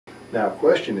Now,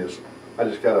 question is, I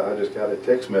just got a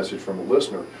text message from a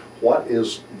listener. What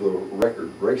is the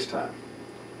record race time?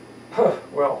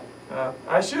 Well,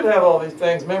 I should have all these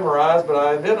things memorized, but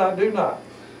I do not.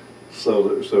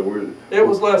 So It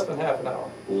was less than half an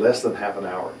hour. Less than half an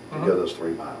hour to go those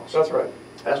 3 miles. That's right.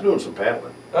 That's doing some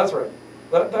paddling. That's right.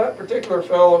 That particular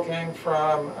fellow came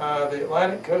from the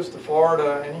Atlantic coast of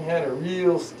Florida, and he had a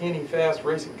real skinny, fast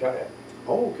racing kayak.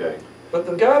 Oh, okay. But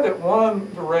the guy that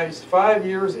won the race 5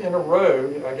 years in a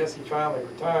row, I guess he finally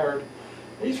retired,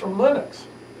 he's from Lenox.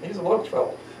 He's a local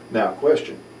fellow. Now,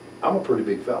 question. I'm a pretty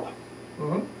big fella.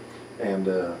 Mm-hmm. And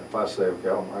if I say, okay,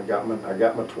 I got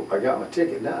my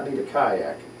ticket, now I need a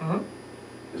kayak.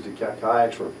 Mm-hmm. Is the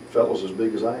kayaks for fellows as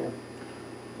big as I am?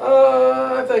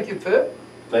 I think you'd fit.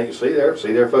 Thank you. See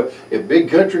there, folks. If Big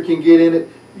Country can get in it,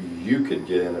 you can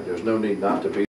get in it. There's no need not to be.